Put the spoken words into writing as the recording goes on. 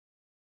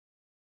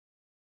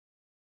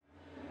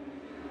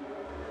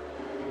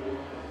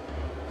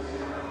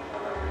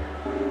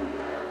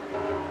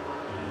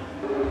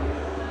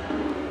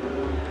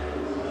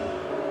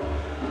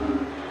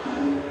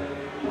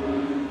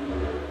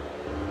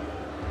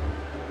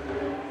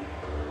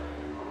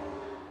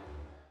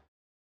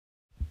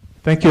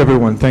Thank you,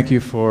 everyone. Thank you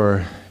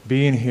for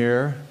being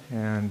here,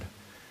 and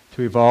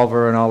to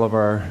Evolver and all of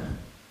our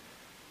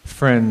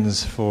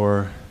friends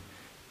for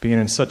being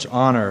in such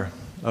honor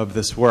of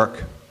this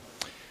work,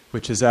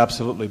 which has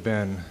absolutely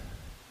been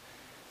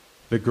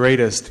the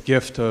greatest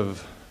gift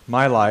of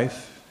my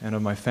life and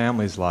of my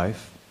family's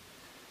life.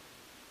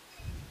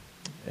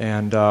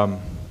 And I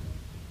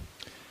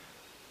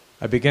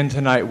begin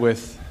tonight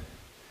with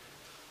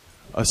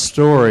a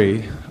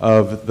story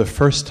of the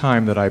first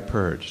time that I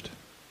purged.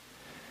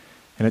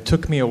 And it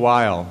took me a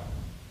while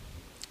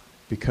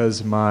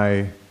because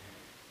my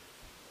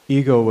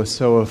ego was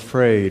so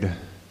afraid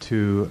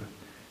to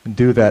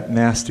do that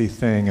nasty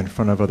thing in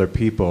front of other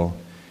people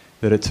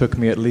that it took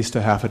me at least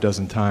a half a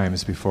dozen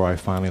times before I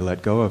finally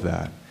let go of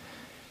that.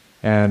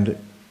 And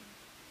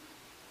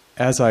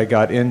as I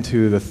got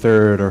into the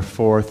third or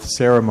fourth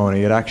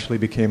ceremony, it actually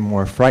became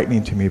more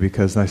frightening to me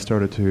because I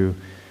started to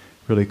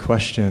really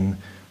question,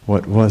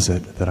 what was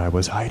it that I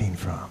was hiding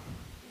from?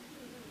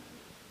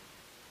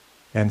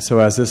 And so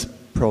as this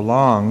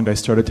prolonged, I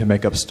started to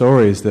make up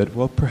stories that,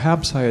 well,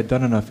 perhaps I had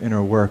done enough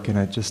inner work and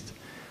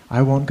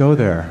I won't go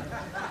there.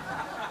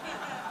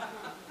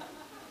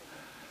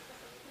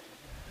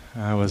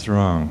 I was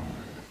wrong.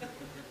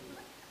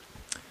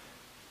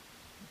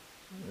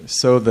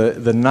 So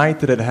the night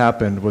that it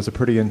happened was a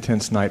pretty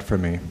intense night for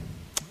me.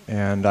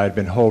 And I'd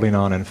been holding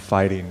on and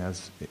fighting.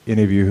 As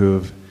any of you who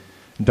have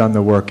done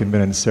the work and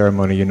been in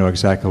ceremony, you know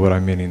exactly what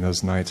I'm meaning,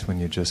 those nights when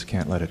you just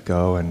can't let it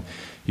go. And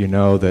you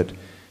know that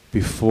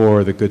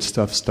before the good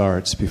stuff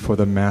starts, before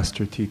the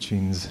master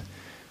teachings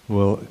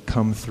will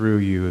come through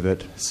you,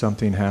 that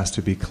something has to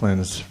be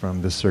cleansed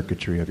from the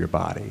circuitry of your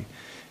body.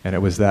 And it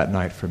was that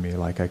night for me,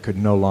 like I could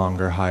no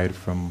longer hide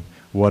from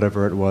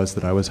whatever it was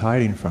that I was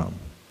hiding from.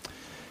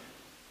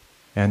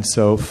 And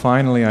so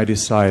finally I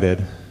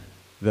decided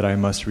that I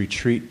must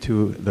retreat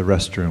to the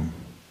restroom,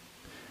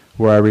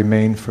 where I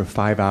remained for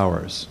 5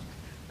 hours,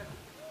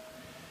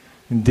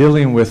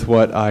 dealing with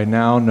what I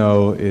now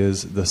know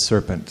is the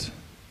serpent,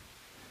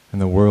 and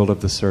the world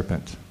of the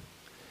serpent,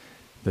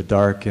 the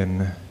dark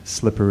and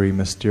slippery,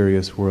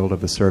 mysterious world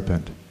of the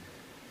serpent.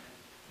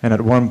 And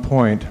at one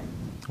point,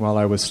 while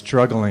I was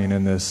struggling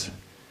in this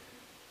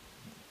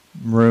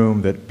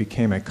room that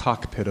became a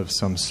cockpit of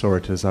some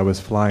sort as I was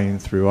flying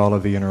through all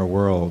of the inner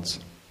worlds,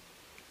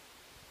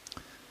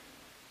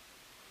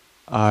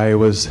 I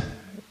was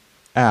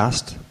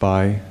asked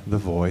by the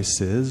voice,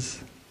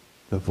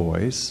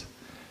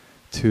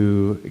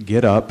 to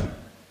get up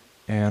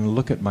and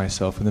look at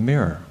myself in the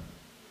mirror.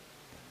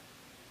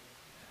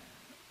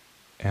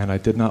 And I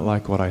did not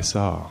like what I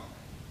saw.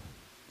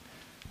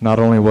 Not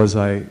only was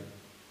I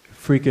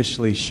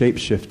freakishly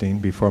shape-shifting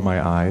before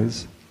my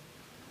eyes,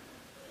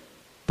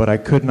 but I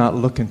could not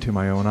look into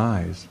my own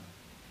eyes.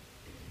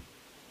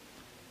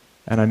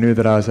 And I knew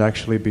that I was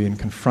actually being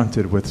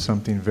confronted with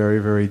something very,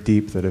 very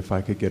deep, that if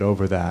I could get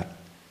over that,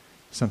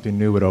 something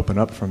new would open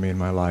up for me in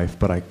my life,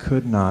 but I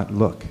could not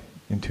look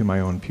into my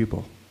own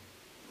pupil.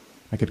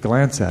 I could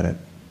glance at it,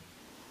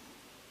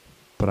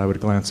 but I would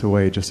glance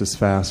away just as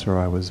fast, or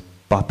I was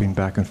bopping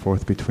back and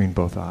forth between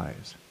both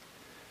eyes.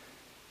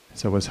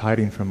 So I was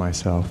hiding from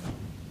myself.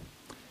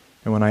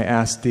 And when I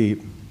asked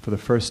deep for the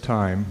first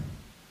time,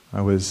 I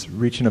was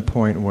reaching a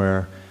point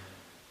where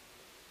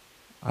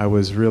I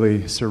was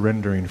really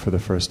surrendering for the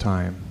first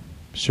time.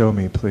 Show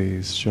me,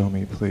 please. Show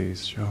me,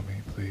 please. Show me,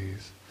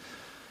 please.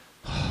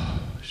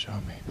 Show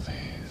me,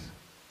 please.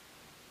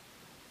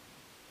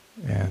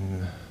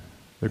 And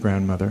the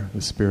grandmother,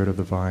 the spirit of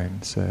the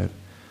vine, said,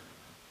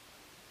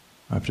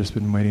 I've just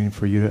been waiting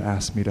for you to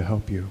ask me to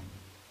help you,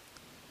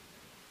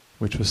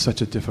 which was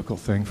such a difficult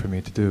thing for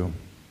me to do.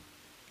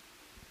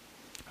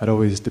 I'd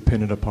always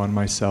depended upon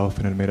myself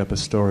and had made up a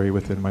story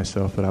within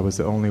myself that I was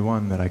the only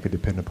one that I could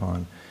depend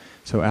upon.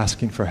 So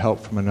asking for help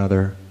from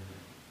another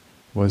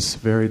was a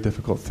very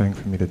difficult thing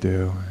for me to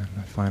do. And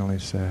I finally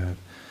said,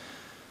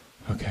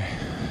 okay,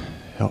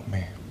 help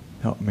me,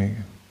 help me.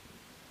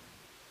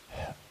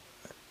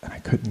 And I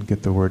couldn't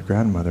get the word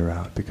grandmother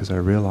out because I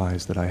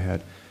realized that I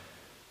had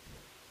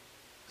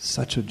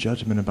such a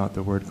judgment about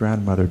the word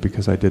grandmother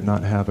because I did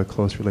not have a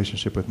close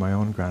relationship with my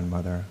own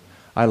grandmother.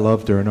 I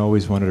loved her and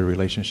always wanted a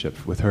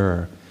relationship with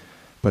her,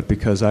 but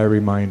because I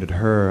reminded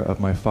her of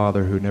my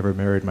father who never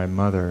married my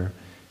mother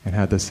and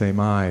had the same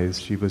eyes,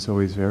 she was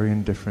always very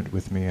indifferent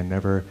with me and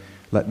never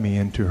let me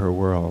into her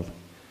world.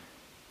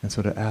 And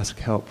so to ask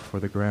help for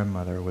the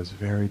grandmother was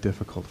very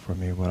difficult for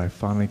me. When I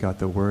finally got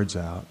the words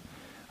out,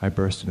 I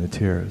burst into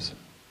tears.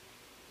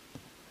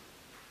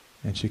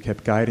 And she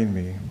kept guiding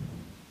me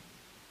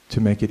to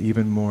make it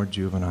even more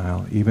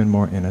juvenile, even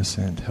more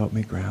innocent. Help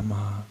me,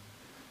 Grandma.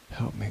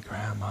 Help me,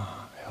 Grandma.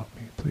 Help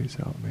me. Please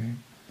help me.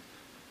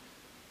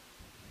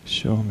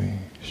 Show me.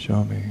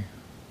 Show me.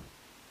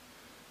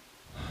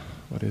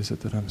 What is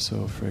it that I'm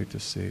so afraid to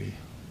see?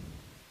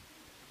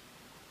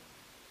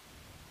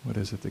 What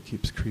is it that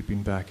keeps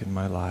creeping back in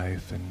my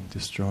life and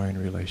destroying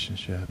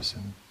relationships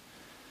and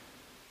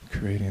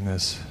creating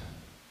this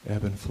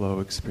ebb and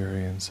flow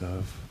experience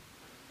of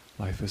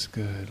life is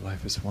good,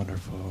 life is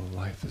wonderful,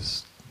 life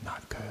is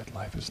not good.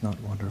 Life is not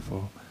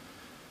wonderful.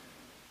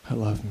 I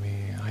love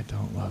me. I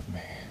don't love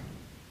me.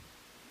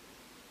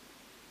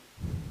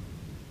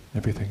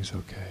 Everything's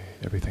okay.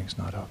 Everything's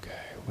not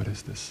okay. What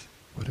is this?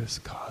 What is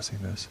causing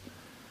this?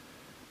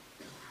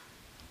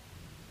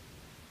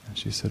 And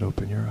she said,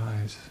 open your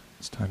eyes.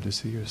 It's time to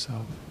see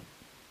yourself.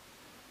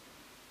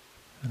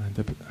 And I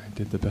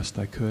did the best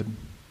I could.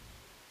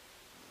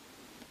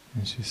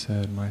 And she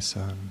said, my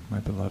son, my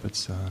beloved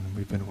son,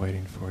 we've been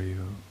waiting for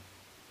you.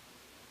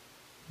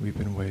 We've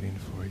been waiting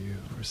for you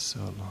for so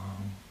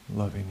long,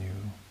 loving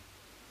you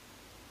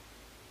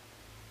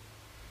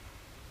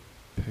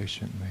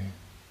patiently,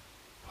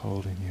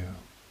 holding you.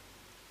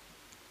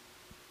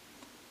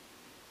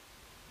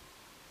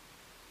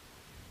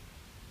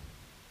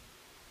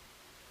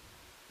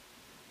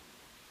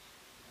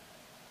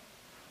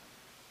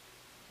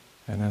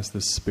 And as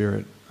the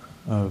spirit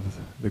of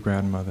the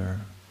grandmother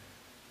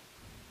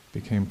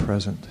became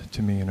present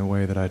to me in a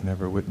way that I'd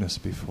never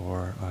witnessed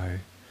before, I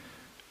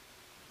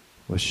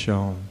was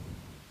shown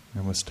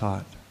and was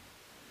taught,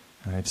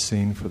 and I had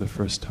seen for the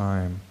first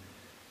time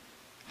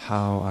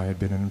how I had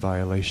been in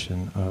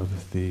violation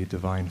of the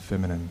divine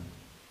feminine.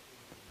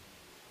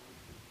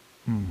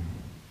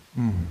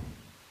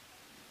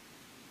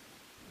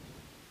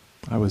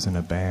 I was in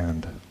a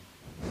band,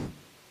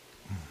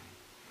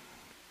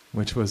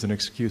 which was an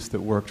excuse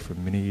that worked for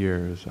many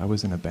years. I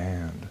was in a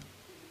band.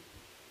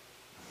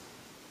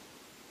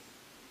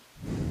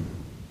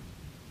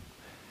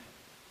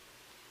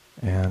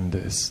 And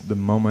the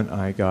moment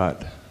I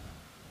got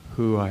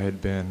who I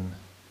had been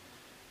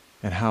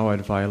and how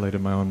I'd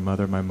violated my own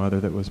mother, my mother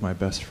that was my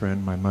best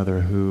friend, my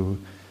mother who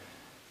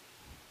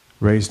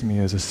raised me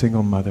as a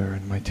single mother,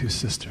 and my two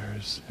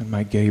sisters, and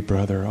my gay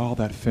brother, all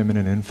that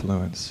feminine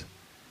influence,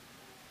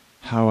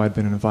 how I'd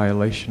been in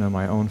violation of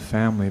my own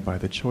family by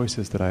the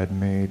choices that I had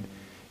made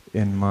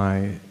in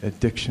my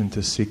addiction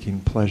to seeking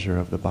pleasure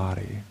of the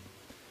body.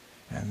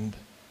 And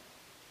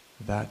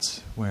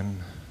that's when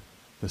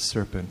the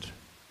serpent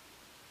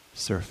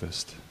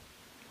surfaced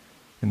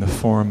in the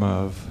form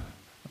of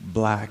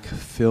black,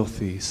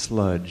 filthy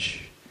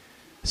sludge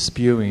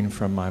spewing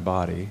from my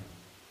body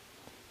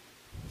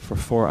for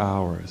 4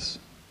 hours.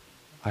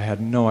 I had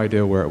no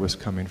idea where it was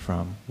coming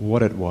from,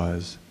 what it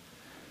was,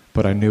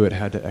 but I knew it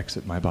had to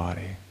exit my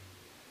body.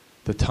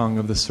 The tongue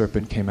of the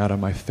serpent came out of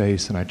my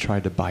face, and I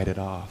tried to bite it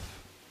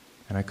off,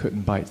 and I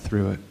couldn't bite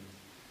through it.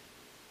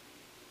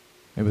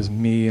 It was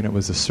me, and it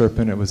was a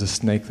serpent, it was a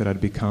snake that I'd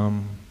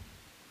become.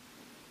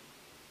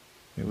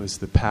 It was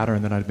the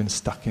pattern that I'd been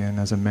stuck in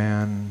as a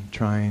man,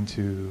 trying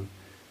to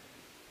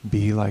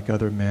be like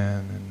other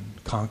men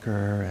and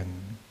conquer,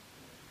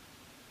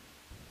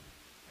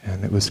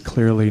 and it was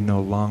clearly no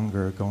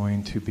longer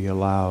going to be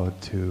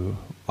allowed to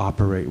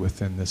operate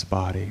within this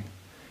body.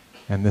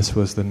 And this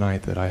was the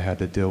night that I had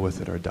to deal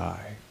with it or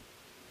die,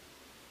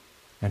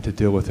 and to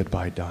deal with it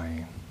by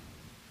dying.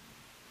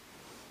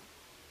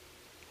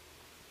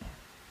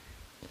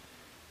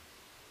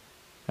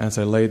 As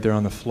I laid there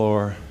on the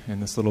floor in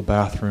this little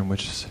bathroom,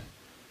 which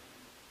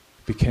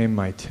became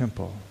my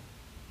temple,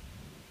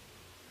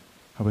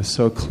 I was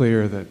so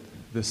clear that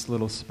this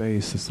little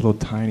space, this little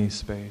tiny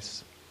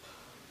space,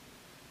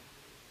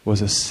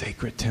 was a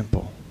sacred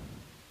temple.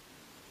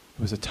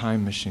 It was a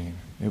time machine.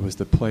 It was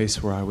the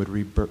place where I would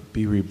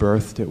be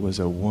rebirthed. It was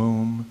a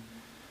womb.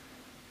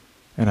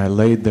 And I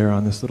laid there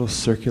on this little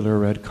circular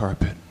red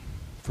carpet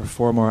for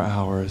 4 more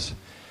hours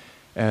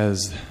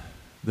as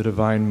the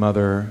Divine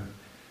Mother,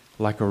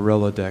 like a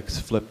Rolodex,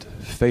 flipped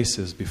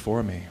faces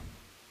before me,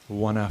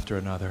 one after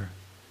another.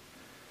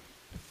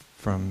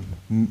 From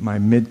my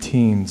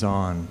mid-teens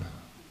on,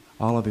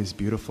 all of these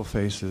beautiful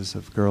faces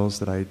of girls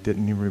that I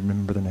didn't even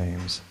remember the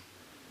names,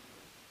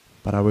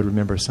 but I would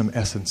remember some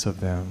essence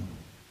of them.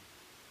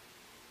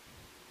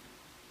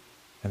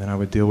 And then I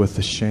would deal with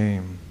the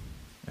shame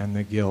and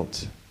the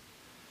guilt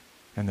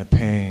and the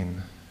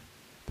pain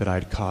that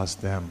I'd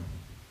caused them,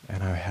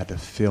 and I had to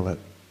feel it.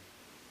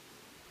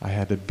 I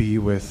had to be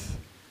with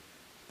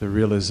the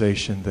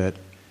realization that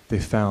they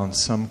found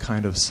some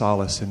kind of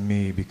solace in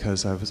me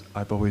because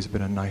I've always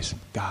been a nice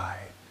guy.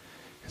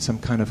 Some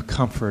kind of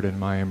comfort in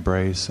my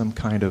embrace, some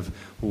kind of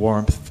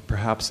warmth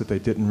perhaps that they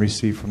didn't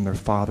receive from their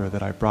father,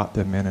 that I brought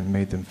them in and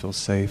made them feel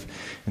safe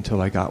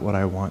until I got what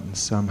I want and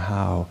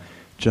somehow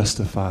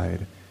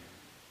justified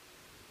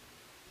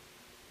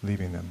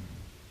leaving them.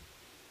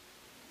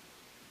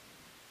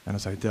 And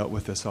as I dealt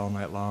with this all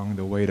night long,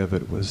 the weight of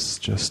it was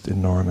just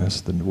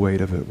enormous. The weight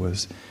of it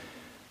was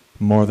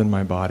more than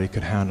my body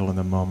could handle in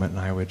the moment, and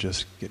I would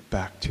just get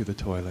back to the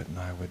toilet and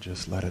I would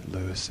just let it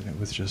loose, and it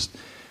was just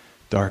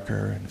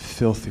darker and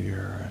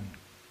filthier and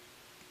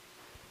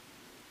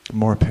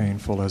more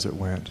painful as it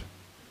went.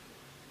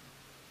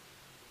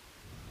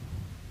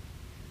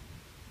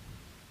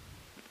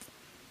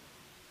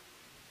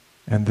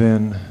 And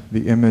then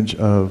the image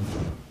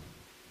of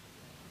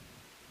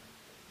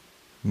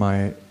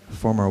my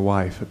former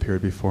wife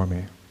appeared before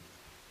me.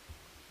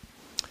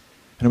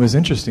 And it was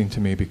interesting to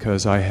me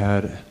because I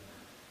had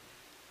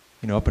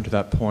up until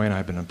that point,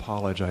 I've been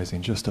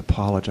apologizing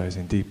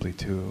deeply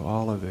to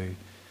all of the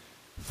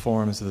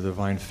forms of the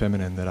divine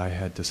feminine that I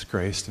had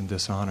disgraced and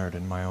dishonored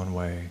in my own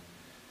way.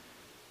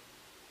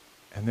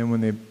 And then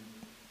when the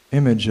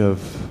image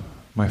of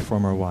my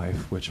former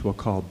wife, which we'll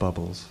call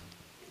Bubbles,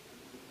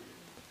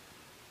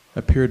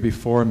 appeared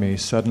before me,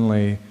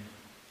 suddenly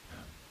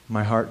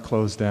my heart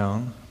closed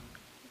down,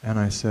 and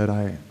I said,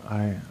 I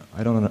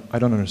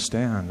don't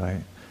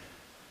understand.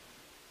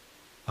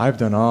 I've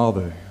done all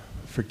the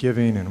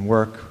forgiving and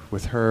work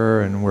with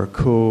her, and we're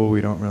cool. We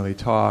don't really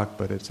talk,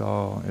 but it's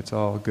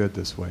all good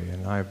this way.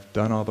 And I've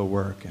done all the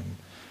work,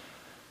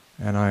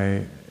 and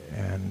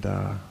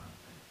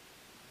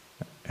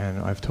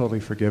I've totally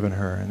forgiven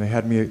her. And they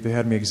had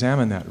me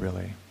examine that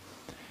really,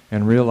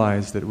 and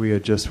realize that we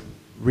had just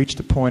reached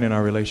a point in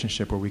our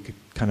relationship where we could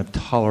kind of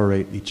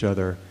tolerate each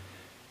other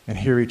and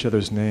hear each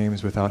other's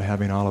names without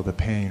having all of the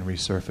pain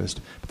resurfaced.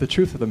 But the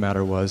truth of the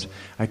matter was,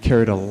 I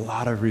carried a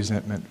lot of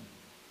resentment.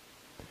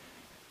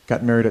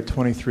 Got married at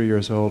 23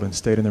 years old and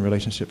stayed in the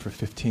relationship for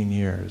 15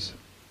 years.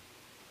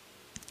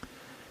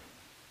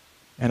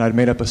 And I'd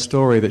made up a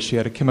story that she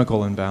had a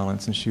chemical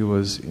imbalance and she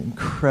was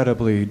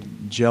incredibly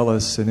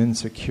jealous and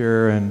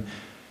insecure. And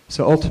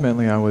so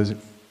ultimately I was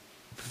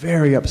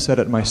very upset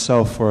at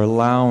myself for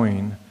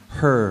allowing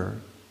her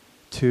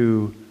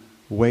to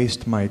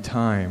waste my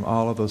time,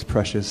 all of those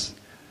precious,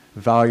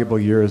 valuable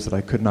years that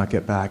I could not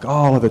get back,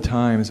 all of the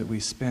times that we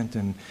spent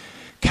in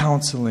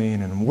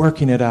counseling and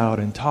working it out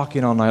and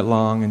talking all night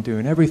long and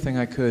doing everything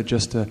I could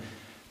just to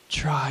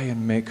try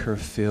and make her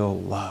feel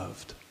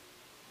loved.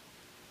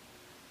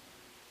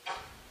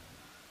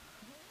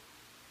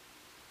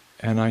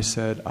 And I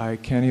said, I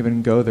can't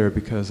even go there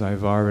because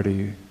I've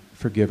already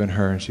forgiven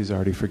her and she's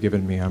already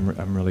forgiven me.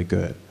 I'm really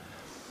good.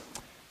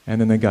 And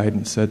then the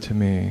guidance said to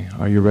me,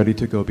 are you ready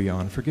to go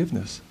beyond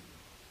forgiveness?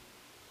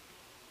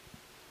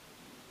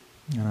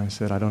 And I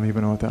said, I don't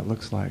even know what that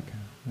looks like.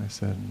 I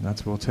said,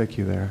 we'll take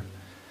you there.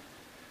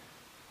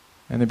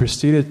 And they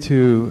proceeded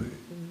to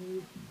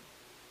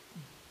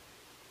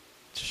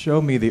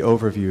show me the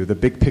overview, the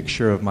big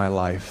picture of my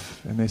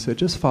life. And they said,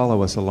 just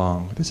follow us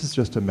along. This is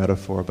just a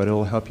metaphor, but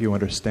it'll help you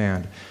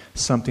understand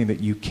something that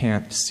you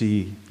can't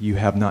see, you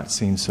have not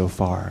seen so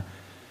far.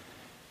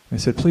 They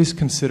said, please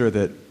consider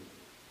that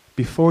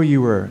before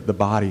you were the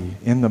body,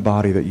 in the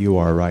body that you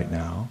are right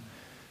now,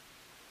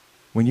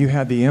 when you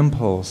had the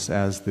impulse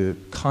as the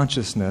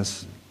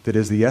consciousness that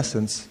is the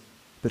essence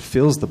that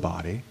fills the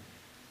body,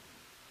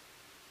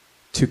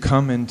 to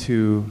come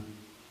into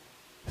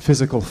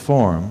physical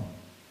form,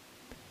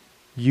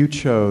 you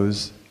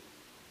chose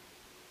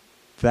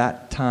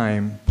that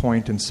time,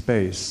 point, and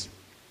space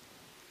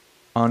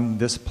on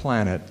this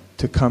planet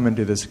to come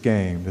into this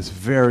game, this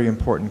very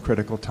important,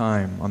 critical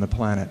time on the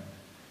planet,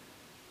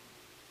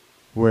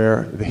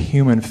 where the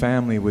human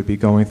family would be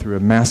going through a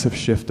massive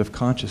shift of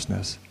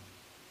consciousness.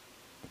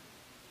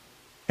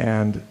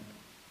 And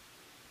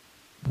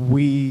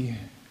we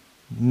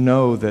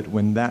know that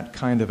when that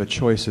kind of a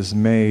choice is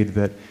made,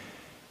 that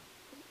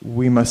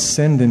we must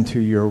send into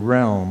your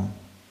realm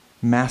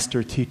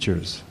master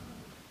teachers,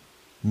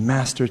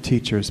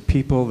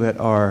 people that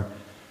are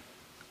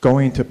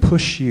going to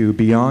push you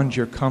beyond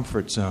your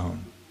comfort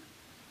zone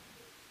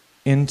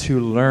into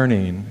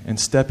learning and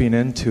stepping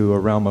into a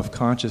realm of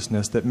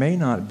consciousness that may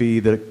not be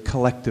the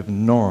collective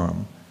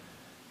norm,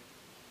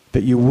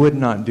 that you would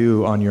not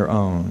do on your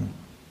own.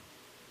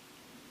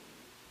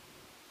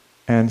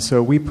 And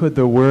so we put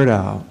the word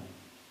out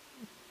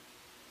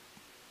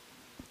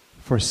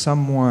for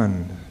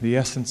someone, the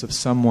essence of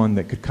someone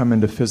that could come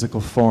into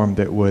physical form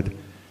that would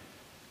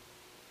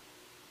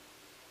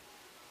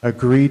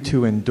agree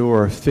to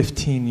endure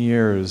 15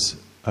 years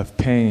of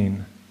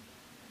pain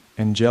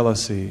and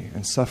jealousy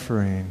and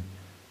suffering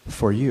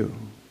for you.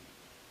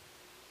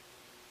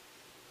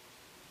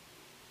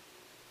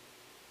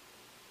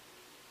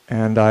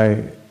 And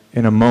I,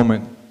 in a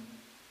moment,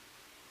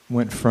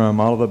 went from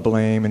all the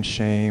blame and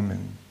shame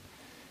and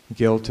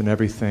guilt and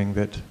everything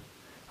that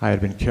I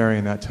had been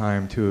carrying that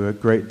time to a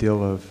great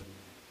deal of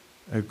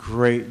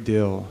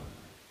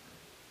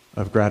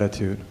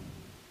gratitude,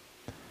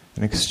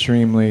 an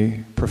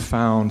extremely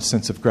profound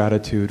sense of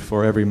gratitude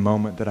for every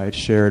moment that I had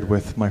shared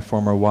with my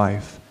former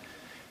wife.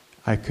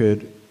 I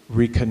could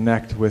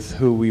reconnect with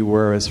who we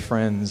were as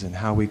friends and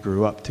how we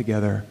grew up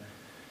together,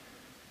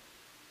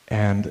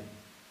 and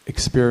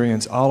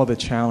experience all of the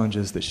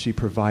challenges that she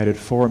provided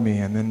for me,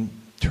 and then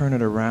turn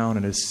it around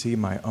and to see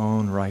my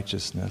own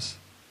righteousness,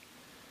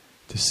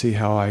 to see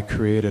how I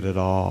created it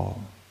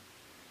all.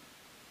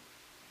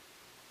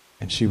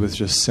 And she was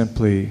just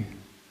simply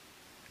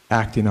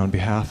acting on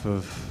behalf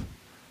of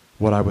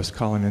what I was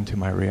calling into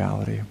my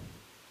reality.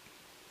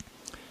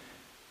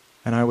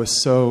 And I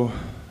was so,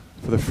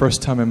 for the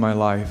first time in my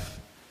life,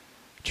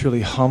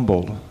 truly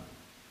humbled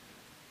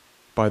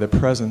by the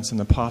presence and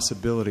the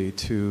possibility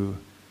to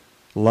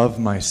love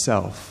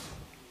myself.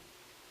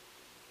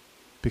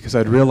 Because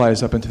I'd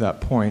realized up until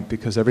that point,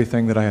 because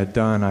everything that I had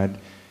done, I'd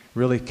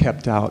really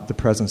kept out the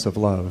presence of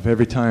love.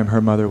 Every time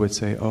her mother would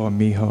say, "Oh,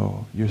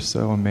 mijo, you're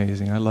so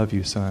amazing. I love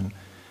you, son."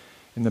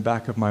 in the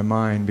back of my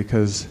mind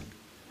because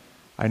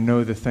I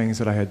know the things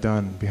that I had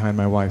done behind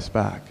my wife's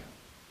back.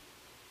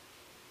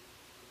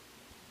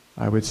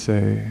 I would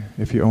say,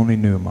 if you only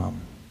knew,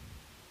 Mom,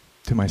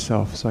 to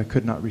myself, so I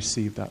could not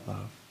receive that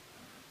love.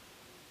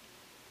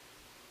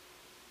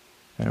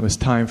 And it was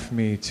time for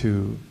me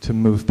to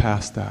move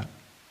past that.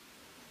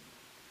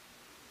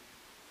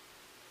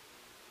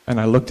 And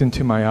I looked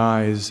into my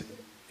eyes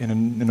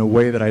in a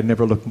way that I had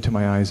never looked into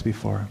my eyes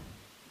before.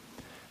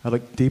 I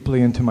looked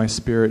deeply into my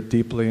spirit,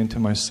 deeply into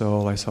my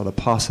soul. I saw the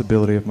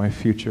possibility of my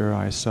future.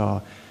 I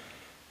saw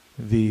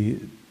the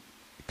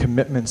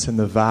commitments and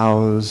the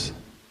vows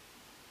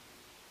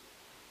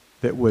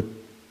that would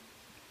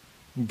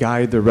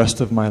guide the rest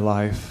of my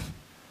life.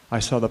 I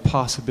saw the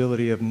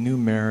possibility of new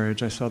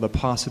marriage. I saw the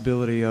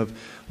possibility of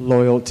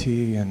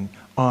loyalty and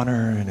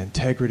honor and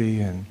integrity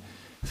and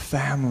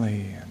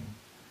family and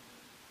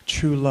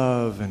true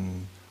love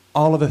and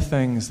all of the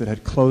things that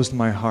had closed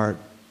my heart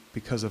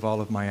because of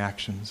all of my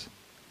actions.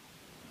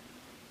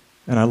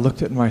 And I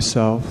looked at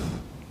myself,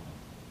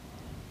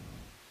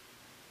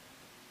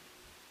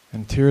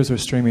 and tears were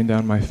streaming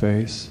down my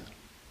face.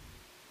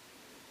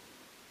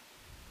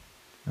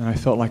 And I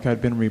felt like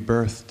I'd been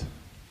rebirthed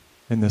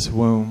in this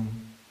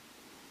womb.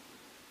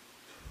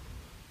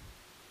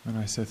 And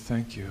I said,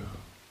 thank you.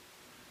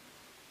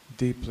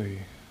 Deeply,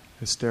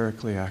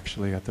 hysterically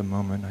actually at the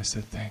moment, I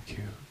said, thank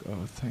you.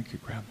 Oh, thank you,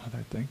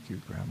 Grandmother. Thank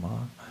you, Grandma.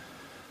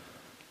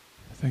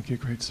 Thank you,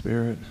 Great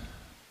Spirit.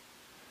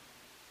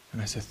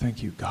 And I said,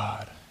 thank you,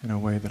 God, in a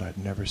way that I'd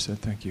never said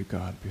thank you,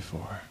 God,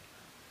 before.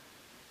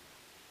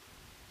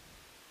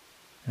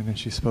 And then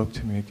she spoke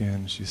to me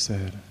again. She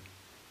said,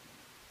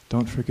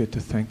 don't forget to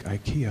thank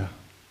IKEA.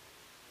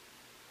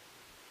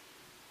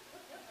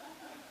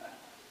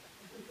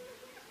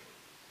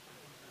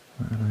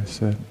 And I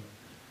said,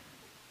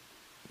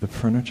 the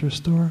furniture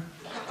store?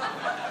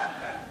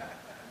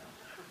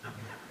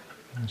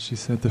 And she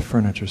said, the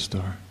furniture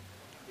store.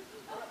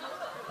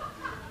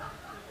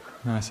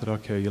 And I said,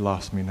 okay, you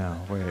lost me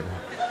now. Wait.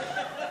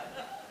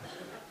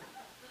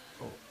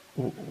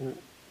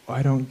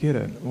 I don't get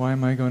it. Why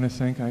am I going to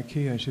thank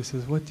IKEA? She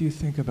says, what do you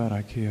think about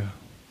IKEA?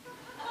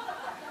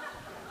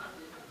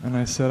 And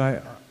I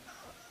said,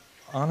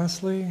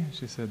 honestly,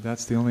 she said,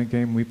 that's the only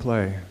game we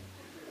play.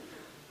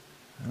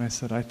 And I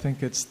said, I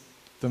think it's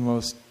the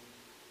most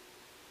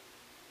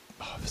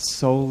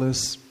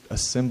soulless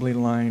assembly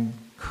line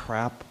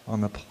crap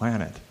on the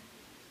planet.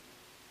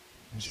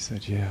 And she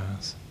said,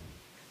 yes.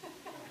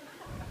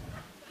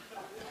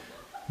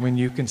 When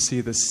you can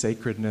see the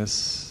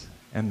sacredness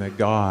and the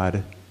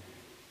God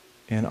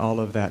in all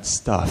of that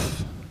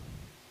stuff,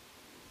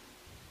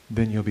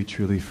 then you'll be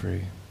truly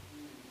free.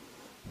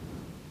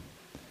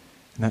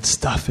 And that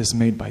stuff is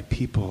made by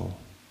people.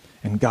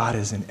 And God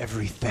is in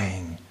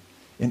everything,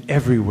 in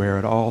everywhere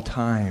at all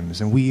times.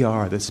 And we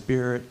are. The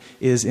Spirit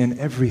is in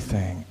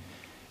everything.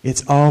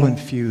 It's all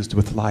infused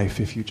with life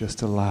if you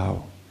just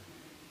allow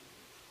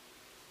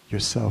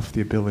yourself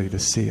the ability to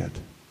see it.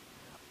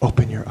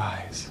 Open your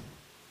eyes.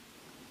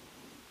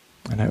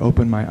 And I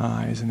opened my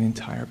eyes and the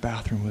entire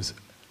bathroom was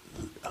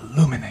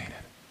illuminated.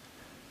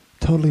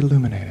 Totally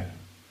illuminated.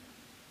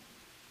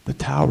 The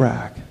towel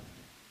rack.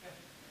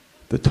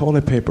 The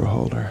toilet paper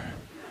holder,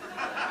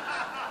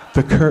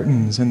 the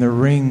curtains and the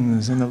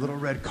rings and the little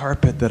red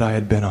carpet that I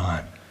had been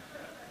on,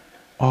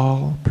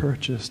 all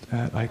purchased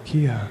at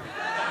IKEA.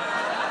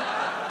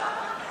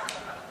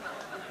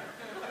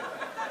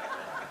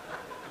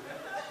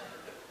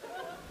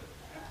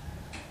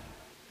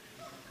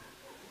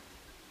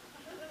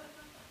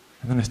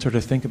 And then I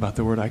started to think about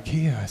the word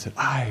IKEA. I said,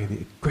 I,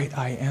 the great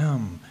I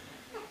am.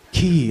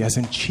 Ki, as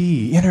in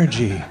chi,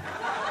 energy.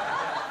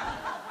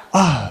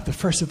 Ah, the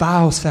first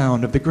vowel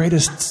sound of the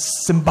greatest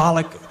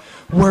symbolic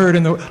word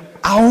in the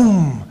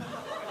Aum.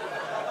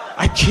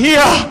 IKEA.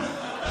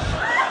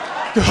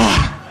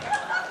 God.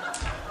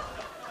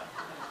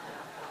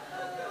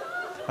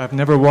 I've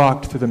never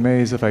walked through the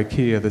maze of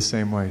IKEA the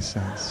same way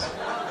since.